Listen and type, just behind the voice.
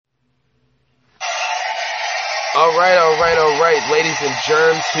All right, ladies and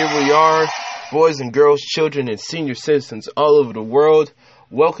germs, here we are, boys and girls, children and senior citizens all over the world.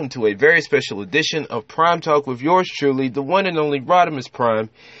 Welcome to a very special edition of Prime Talk with yours truly, the one and only Rodimus Prime,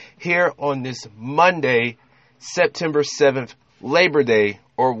 here on this Monday, September 7th, Labor Day,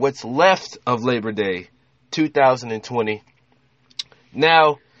 or what's left of Labor Day, 2020.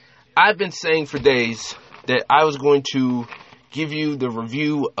 Now, I've been saying for days that I was going to give you the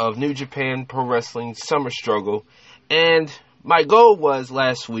review of New Japan Pro Wrestling Summer Struggle, and my goal was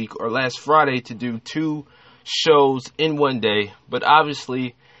last Friday to do 2 shows in one day, but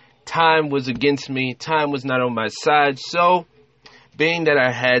obviously time was against me, time was not on my side, so being that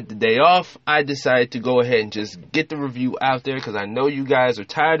I had the day off, I decided to go ahead and just get the review out there, because I know you guys are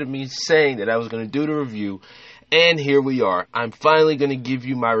tired of me saying that I was going to do the review, and here we are. I'm finally going to give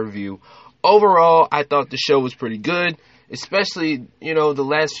you my review. Overall, I thought the show was pretty good. Especially, the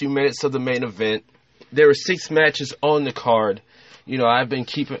last few minutes of the main event. There were 6 matches on the card. I've been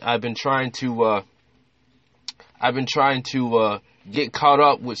trying to get caught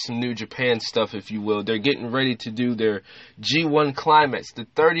up with some New Japan stuff, if you will. They're getting ready to do their G1 Climax, the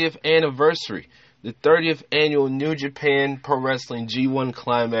 30th anniversary. The 30th annual New Japan Pro Wrestling G1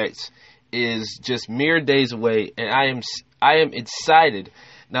 Climax is just mere days away, and I am excited.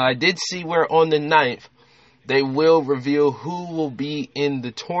 Now, I did see where on the 9th, they will reveal who will be in the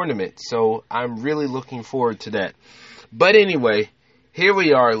tournament, so I'm really looking forward to that. But anyway, here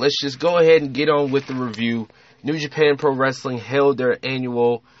we are. Let's just go ahead and get on with the review. New Japan Pro Wrestling held their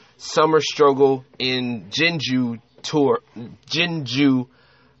annual Summer Struggle in Jinju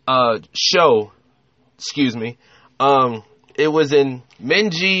show. Excuse me. It was in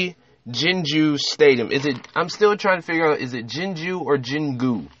Jingu Stadium. I'm still trying to figure out, is it Jinju or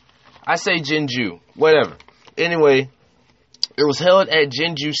Jingu? I say Jinju, whatever. Anyway, it was held at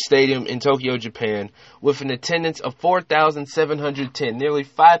Jingu Stadium in Tokyo, Japan, with an attendance of 4,710, nearly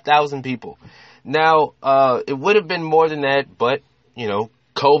 5,000 people. Now, it would have been more than that, but,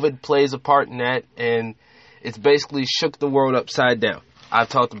 COVID plays a part in that, and it's basically shook the world upside down. I've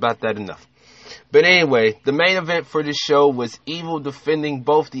talked about that enough. But anyway, the main event for this show was Evil defending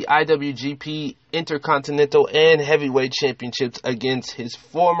both the IWGP Intercontinental and Heavyweight Championships against his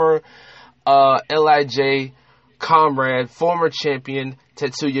former LIJ comrade, former champion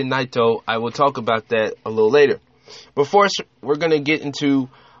Tetsuya Naito. I will talk about that a little later. But first, we're going to get into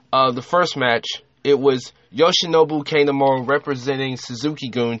the first match. It was Yoshinobu Kanemaru representing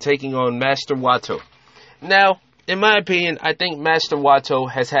Suzuki-gun taking on Master Wato. Now, in my opinion, I think Master Wato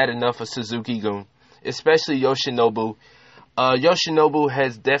has had enough of Suzuki-gun, especially Yoshinobu. Yoshinobu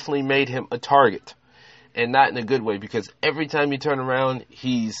has definitely made him a target, and not in a good way, because every time you turn around,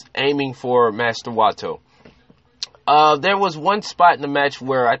 he's aiming for Master Wato. There was one spot in the match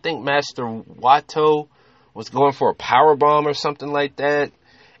where I think Master Wato was going for a powerbomb or something like that,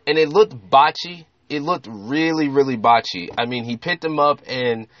 and it looked botchy. It looked really, really botchy. I mean, he picked him up,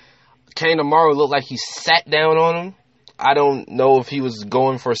 and Kanemaru looked like he sat down on him. I don't know if he was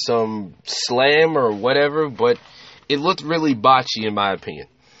going for some slam or whatever, but it looked really botchy in my opinion.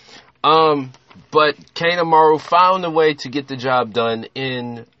 But Kanemaru found a way to get the job done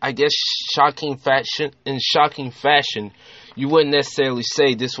in, I guess, shocking fashion. In shocking fashion, you wouldn't necessarily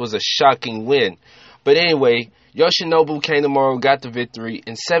say this was a shocking win. But anyway, Yoshinobu Kanemaru got the victory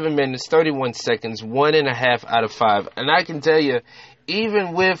in 7 minutes, 31 seconds, 1.5 out of 5. And I can tell you,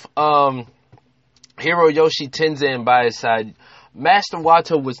 even with Hiroyoshi Tenzan by his side, Master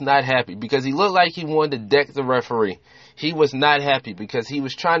Wato was not happy because he looked like he wanted to deck the referee. He was not happy because he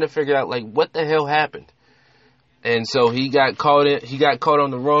was trying to figure out, what the hell happened. And so he got caught on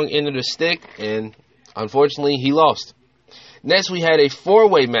the wrong end of the stick, and unfortunately he lost. Next, we had a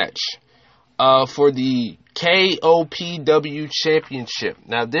 4-way match for the KOPW Championship.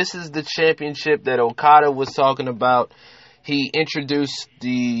 Now, this is the championship that Okada was talking about. He introduced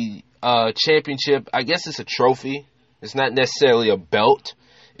the championship. I guess it's a trophy. It's not necessarily a belt.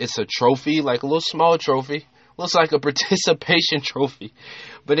 It's a trophy, like a little small trophy. Looks like a participation trophy.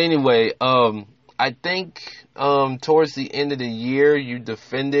 But anyway, I think towards the end of the year, you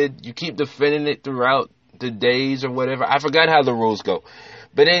keep defending it throughout the days or whatever. I forgot how the rules go.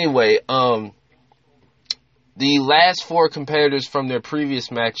 But anyway, the last 4 competitors from their previous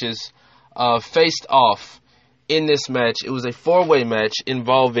matches faced off in this match. It was a 4-way match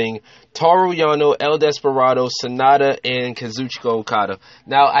involving Toru Yano, El Desperado, Sanada, and Kazuchika Okada.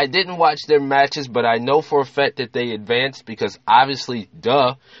 Now, I didn't watch their matches, but I know for a fact that they advanced because obviously,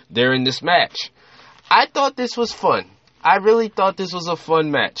 they're in this match. I thought this was fun. I really thought this was a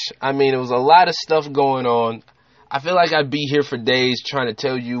fun match. I mean, it was a lot of stuff going on. I feel like I'd be here for days trying to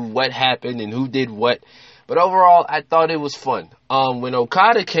tell you what happened and who did what. But overall, I thought it was fun. When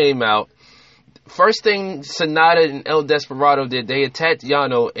Okada came out, first thing Sonata and El Desperado did, they attacked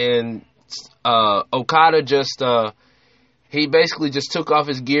Yano, and Okada just he basically just took off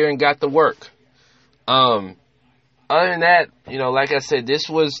his gear and got to work. Other than that, like I said, this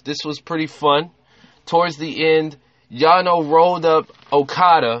was pretty fun. Towards the end, Yano rolled up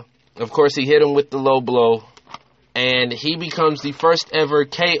Okada. Of course, he hit him with the low blow, and he becomes the first ever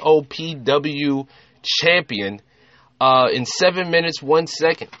KOPW champion in 7 minutes, 1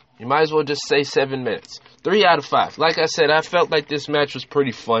 second. You might as well just say 7 minutes. 3 out of 5. Like I said, I felt like this match was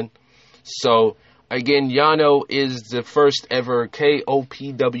pretty fun. So, again, Yano is the first ever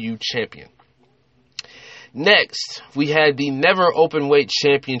KOPW champion. Next, we had the Never Openweight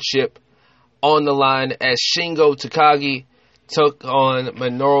Championship on the line as Shingo Takagi took on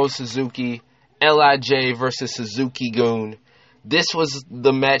Minoru Suzuki, LIJ versus Suzuki-gun. This was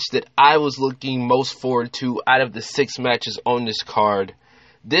the match that I was looking most forward to out of the 6 matches on this card.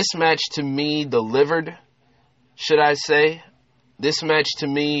 This match to me delivered, should I say. This match to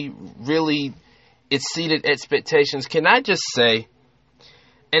me really exceeded expectations. Can I just say,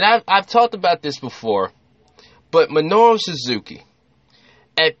 and I've talked about this before, but Minoru Suzuki,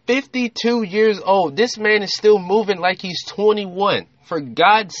 at 52 years old, this man is still moving like he's 21. For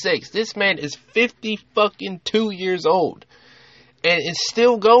God's sakes, this man is 52 years old. And it's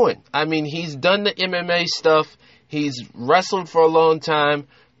still going. I mean, he's done the MMA stuff. He's wrestled for a long time.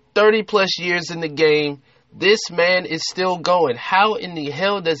 30 plus years in the game. This man is still going. How in the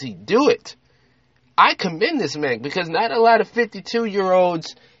hell does he do it? I commend this man, because not a lot of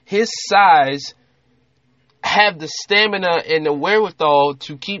 52-year-olds his size have the stamina and the wherewithal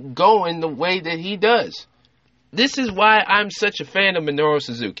to keep going the way that he does. This is why I'm such a fan of Minoru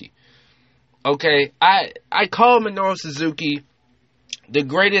Suzuki. Okay, I call Minoru Suzuki the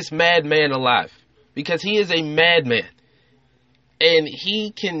greatest madman alive, because he is a madman, and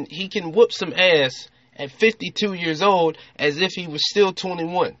he can whoop some ass at 52 years old as if he was still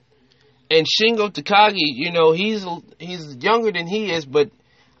 21. And Shingo Takagi, he's younger than he is, but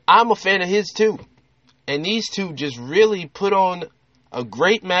I'm a fan of his too. And these two just really put on a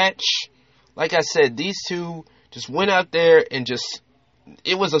great match. Like I said, these two just went out there and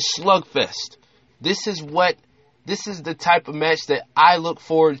it was a slugfest. This is the type of match that I look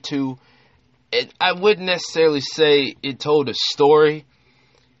forward to. I wouldn't necessarily say it told a story.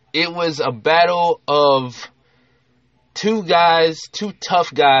 It was a battle of two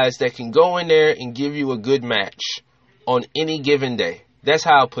tough guys that can go in there and give you a good match on any given day. That's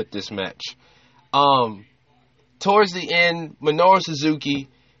how I put this match. Towards the end, Minoru Suzuki,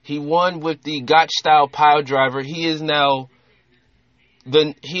 he won with the Gotch style pile driver. He is now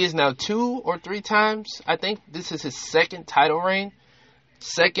 2 or 3 times. I think this is his second title reign.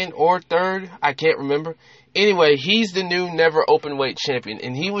 Second or third, I can't remember. Anyway, he's the new Never Openweight champion,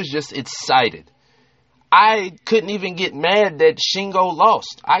 and he was just excited. I couldn't even get mad that Shingo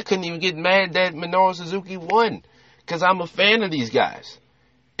lost. I couldn't even get mad that Minoru Suzuki won, because I'm a fan of these guys.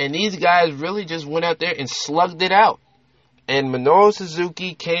 And these guys really just went out there and slugged it out. And Minoru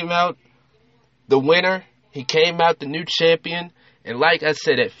Suzuki came out the winner. He came out the new champion. And like I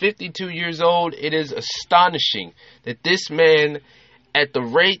said, at 52 years old, it is astonishing that this man, at the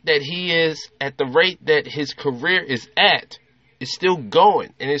rate that he is, at the rate that his career is at, is still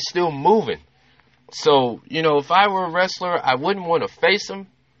going and is still moving. So, if I were a wrestler, I wouldn't want to face him,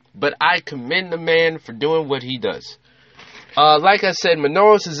 but I commend the man for doing what he does. Like I said,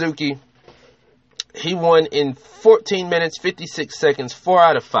 Minoru Suzuki, he won in 14 minutes, 56 seconds, 4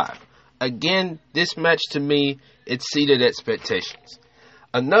 out of 5. Again, this match to me exceeded expectations.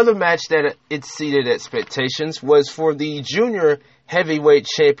 Another match that exceeded expectations was for the Junior Heavyweight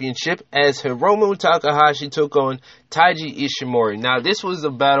Championship, as Hiromu Takahashi took on Taiji Ishimori. Now, this was a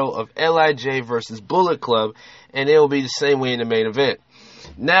battle of LIJ versus Bullet Club, and it will be the same way in the main event.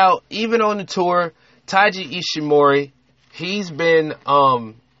 Now, even on the tour, Taiji Ishimori, he's been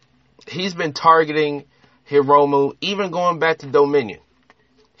targeting Hiromu, even going back to Dominion.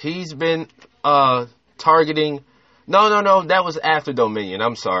 He's been targeting... No, that was after Dominion.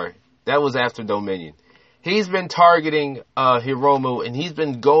 I'm sorry. That was after Dominion. He's been targeting Hiromu, and he's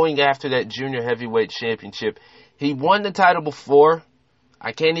been going after that Junior Heavyweight Championship. He won the title before.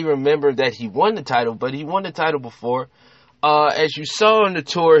 I can't even remember that he won the title, but he won the title before. As you saw on the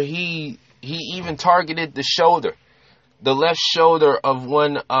tour, he even targeted the shoulder, the left shoulder of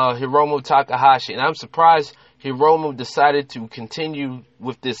one Hiromu Takahashi. And I'm surprised Hiromu decided to continue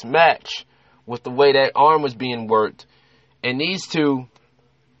with this match with the way that arm was being worked. And these two,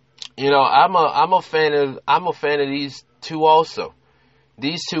 I'm a fan of these two also.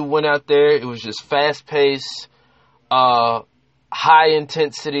 These two went out there. It was just fast-paced, high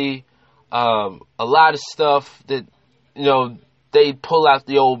intensity, a lot of stuff that, they pull out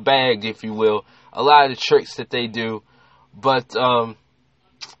the old bag, if you will. A lot of the tricks that they do. But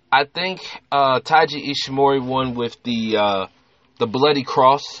I think Taiji Ishimori won with the Bloody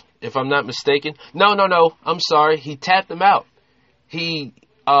Cross, if I'm not mistaken. No. I'm sorry. He tapped him out. He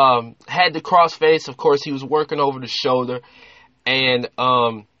had the crossface. Of course, he was working over the shoulder. And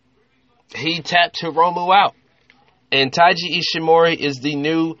he tapped Hiromu out. And Taiji Ishimori is the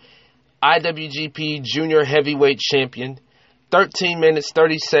new IWGP Junior Heavyweight Champion. 13 minutes,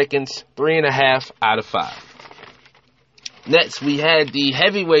 30 seconds, 3.5 out of 5. Next, we had the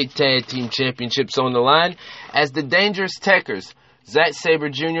Heavyweight Tag Team Championships on the line as the Dangerous Tekkers, Zack Sabre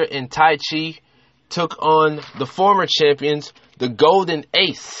Jr. and Tai Chi, took on the former champions, the Golden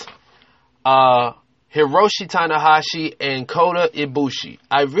Ace, Hiroshi Tanahashi and Kota Ibushi.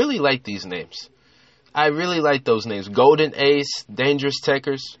 I really like these names. I really like those names. Golden Ace, Dangerous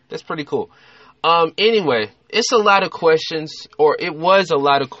Tekkers. That's pretty cool. Anyway, it's a lot of questions, or it was a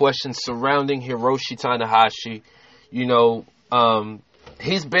lot of questions surrounding Hiroshi Tanahashi.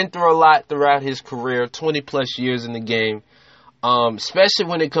 He's been through a lot throughout his career, 20 plus years in the game, especially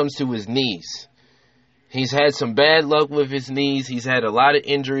when it comes to his knees. He's had some bad luck with his knees. He's had a lot of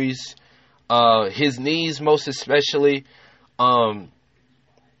injuries. His knees, most especially. Once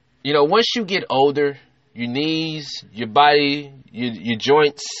you get older, your knees, your body, your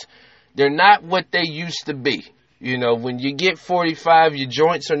joints, they're not what they used to be. When you get 45, your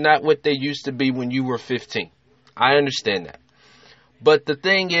joints are not what they used to be when you were 15. I understand that. But the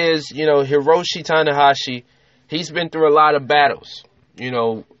thing is, Hiroshi Tanahashi, he's been through a lot of battles. He's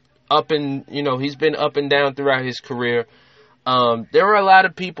been up and down throughout his career. There were a lot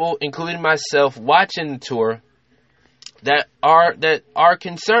of people, including myself, watching the tour that are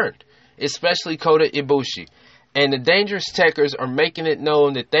concerned, especially Kota Ibushi. And the Dangerous Tekkers are making it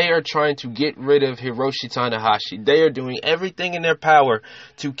known that they are trying to get rid of Hiroshi Tanahashi. They are doing everything in their power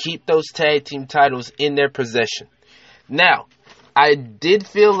to keep those tag team titles in their possession. Now, I did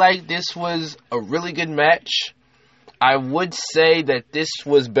feel like this was a really good match. I would say that this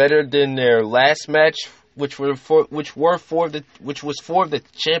was better than their last match, which was for the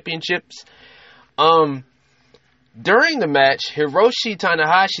championships. During the match, Hiroshi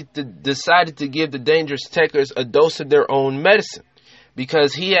Tanahashi decided to give the Dangerous Tekkers a dose of their own medicine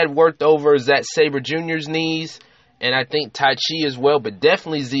because he had worked over Zack Sabre Jr.'s knees and I think Tai Chi as well, but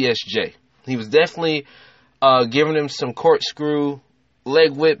definitely ZSJ. He was definitely giving him some corkscrew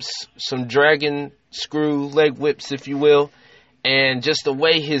leg whips, some dragon screw leg whips, if you will, and just the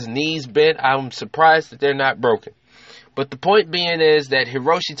way his knees bent, I'm surprised that they're not broken. But the point being is that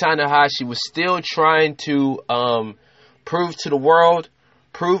Hiroshi Tanahashi was still trying to prove to the world,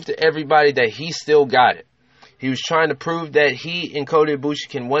 prove to everybody that he still got it. He was trying to prove that he and Kota Ibushi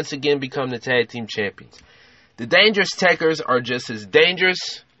can once again become the tag team champions. The Dangerous Tekkers are just as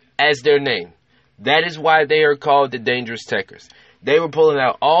dangerous as their name. That is why they are called the Dangerous Tekkers. They were pulling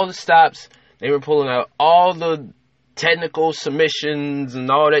out all the stops. They were pulling out all the technical submissions and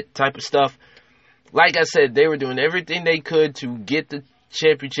all that type of stuff. Like I said, they were doing everything they could to get the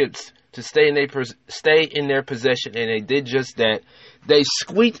championships to stay in their possession, and they did just that. They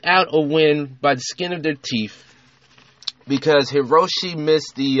squeaked out a win by the skin of their teeth because Hiroshi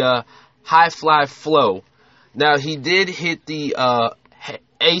missed the high fly flow. Now, he did hit the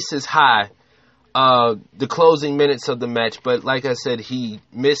aces high, the closing minutes of the match, but like I said, he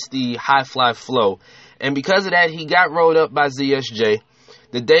missed the high fly flow. And because of that, he got rolled up by ZSJ.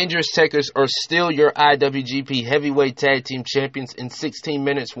 The Dangerous Tekkers are still your IWGP Heavyweight Tag Team Champions in 16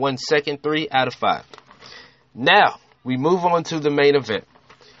 minutes, 1 second, 3 out of 5. Now, we move on to the main event.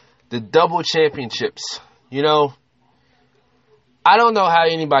 The double championships. I don't know how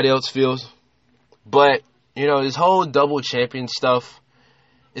anybody else feels, but, this whole double champion stuff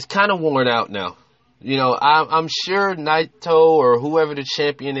is kind of worn out now. I'm sure Naito or whoever the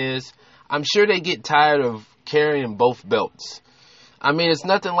champion is, I'm sure they get tired of carrying both belts. I mean, it's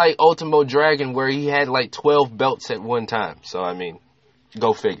nothing like Ultimo Dragon where he had like 12 belts at one time. So,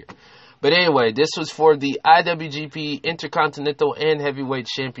 go figure. But anyway, this was for the IWGP Intercontinental and Heavyweight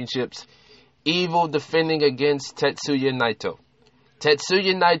Championships. Evil defending against Tetsuya Naito.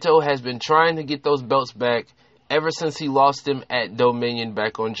 Tetsuya Naito has been trying to get those belts back ever since he lost them at Dominion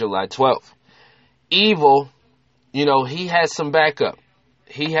back on July 12th. Evil, he has some backup.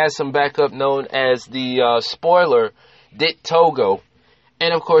 He has some backup known as the spoiler, Dick Togo.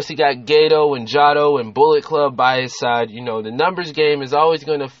 And, of course, he got Gato and Jado and Bullet Club by his side. The numbers game is always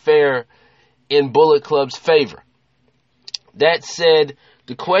going to fare in Bullet Club's favor. That said,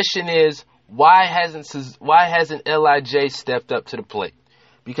 The question is, why hasn't LIJ stepped up to the plate?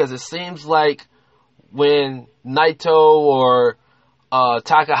 Because it seems like when Naito or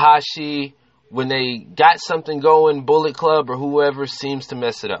Takahashi, when they got something going, Bullet Club or whoever seems to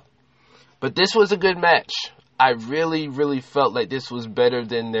mess it up. But this was a good match. I really, really felt like this was better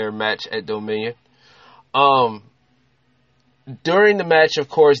than their match at Dominion. During the match, of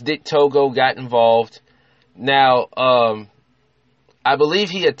course, Dick Togo got involved. Now, I believe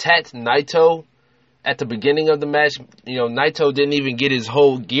he attacked Naito at the beginning of the match. You know, Naito didn't even get his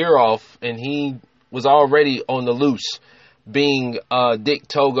whole gear off, and he was already on the loose, being Dick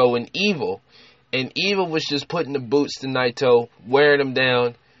Togo and Evil. And Evil was just putting the boots to Naito, wearing him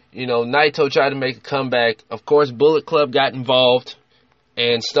down. You know, Naito tried to make a comeback. Of course, Bullet Club got involved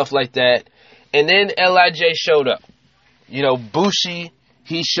and stuff like that. And then LIJ showed up. You know, Bushi,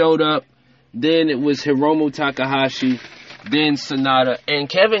 he showed up. Then it was Hiromu Takahashi. Then Sonata. And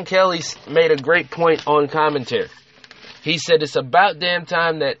Kevin Kelly made a great point on commentary. He said it's about damn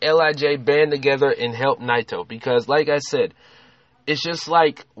time that LIJ band together and help Naito. Because, like I said, it's just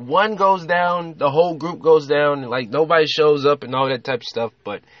like one goes down, the whole group goes down, and like nobody shows up and all that type of stuff.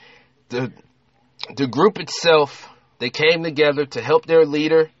 But the group itself, they came together to help their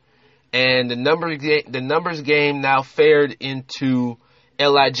leader, and the numbers game now fared into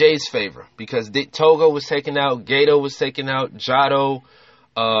LIJ's favor because Dick Togo was taken out, Gato was taken out, Jado.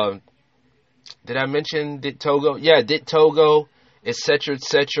 Did I mention Dick Togo? Yeah, Dick Togo, etc.,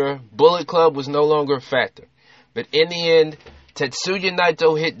 etc. Bullet Club was no longer a factor. But in the end, Tetsuya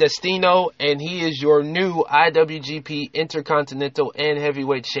Naito hit Destino, and he is your new IWGP Intercontinental and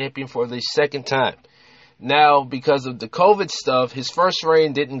Heavyweight Champion for the second time. Now, because of the COVID stuff, his first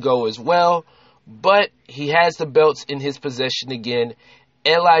reign didn't go as well, but he has the belts in his possession again.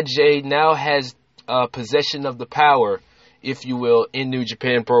 LIJ now has possession of the power, if you will, in New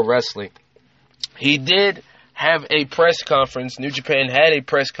Japan Pro Wrestling. He did have a press conference. New Japan had a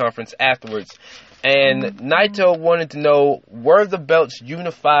press conference afterwards. And Naito wanted to know, were the belts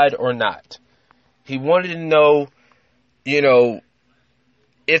unified or not? He wanted to know, you know,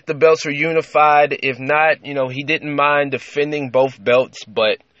 if the belts were unified. If not, you know, he didn't mind defending both belts.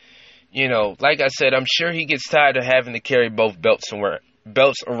 But, you know, like I said, I'm sure he gets tired of having to carry both belts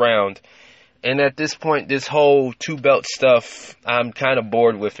around. And at this point, this whole two-belt stuff, I'm kind of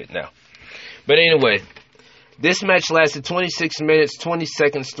bored with it now. But anyway, this match lasted 26 minutes, 20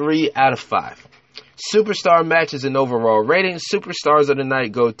 seconds, 3 out of 5. Superstar matches and overall ratings. Superstars of the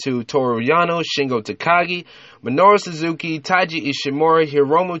night go to Toru Yano, Shingo Takagi, Minoru Suzuki, Taiji Ishimori,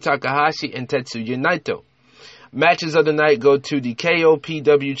 Hiromu Takahashi, and Tetsuya Naito. Matches of the night go to the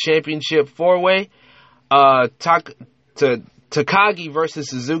KOPW Championship 4-Way, Takagi versus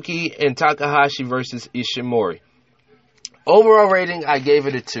Suzuki, and Takahashi versus Ishimori. Overall rating, I gave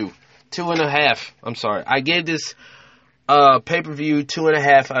it a 2. 2.5. I'm sorry. I gave this pay-per-view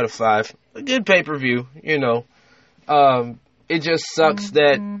 2.5 out of 5. A good pay-per-view, you know. It just sucks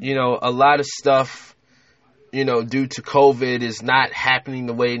that, you know, a lot of stuff, you know, due to COVID is not happening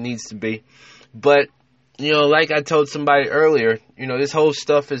the way it needs to be. But, you know, like I told somebody earlier, you know, this whole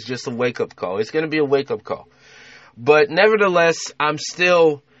stuff is just a wake-up call. It's going to be a wake-up call. But nevertheless, I'm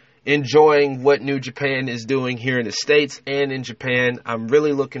still enjoying what New Japan is doing here in the States and in Japan. I'm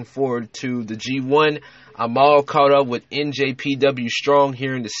really looking forward to the G1. I'm all caught up with NJPW Strong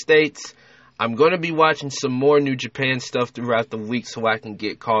here in the States. I'm going to be watching some more New Japan stuff throughout the week so I can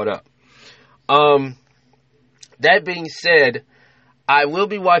get caught up. That being said, I will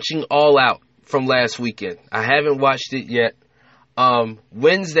be watching All Out from last weekend. I haven't watched it yet.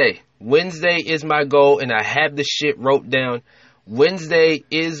 Wednesday is my goal, and I have the shit wrote down. Wednesday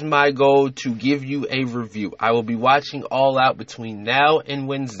is my goal to give you a review. I will be watching All Out between now and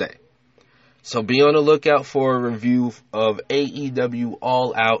Wednesday. So be on the lookout for a review of AEW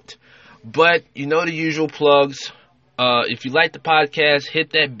All Out. But you know the usual plugs. If you like the podcast,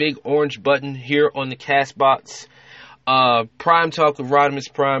 hit that big orange button here on the CastBox. Prime Talk with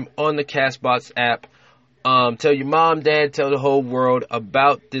Rodimus Prime on the CastBox app. Tell your mom, dad, tell the whole world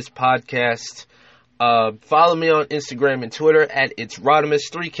about this podcast. Follow me on Instagram and Twitter at It's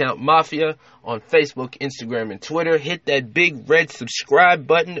Rodimus 3 Count Mafia on Facebook, Instagram, and Twitter. Hit that big red subscribe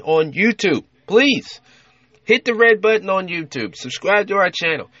button on YouTube. Please hit the red button on YouTube. Subscribe to our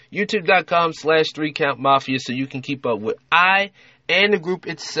channel, youtube.com/3 Count Mafia, so you can keep up with I and the group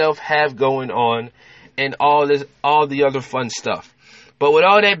itself have going on and all the other fun stuff. But with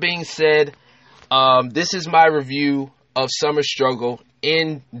all that being said, this is my review of Summer Struggle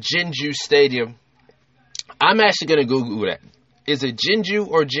in Jinju Stadium. I'm actually going to Google that. Is it Jinju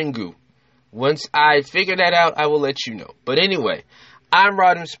or Jingu? Once I figure that out, I will let you know. But anyway, I'm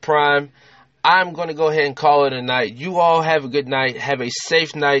Rodimus Prime. I'm going to go ahead and call it a night. You all have a good night. Have a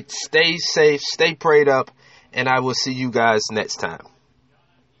safe night. Stay safe. Stay prayed up. And I will see you guys next time.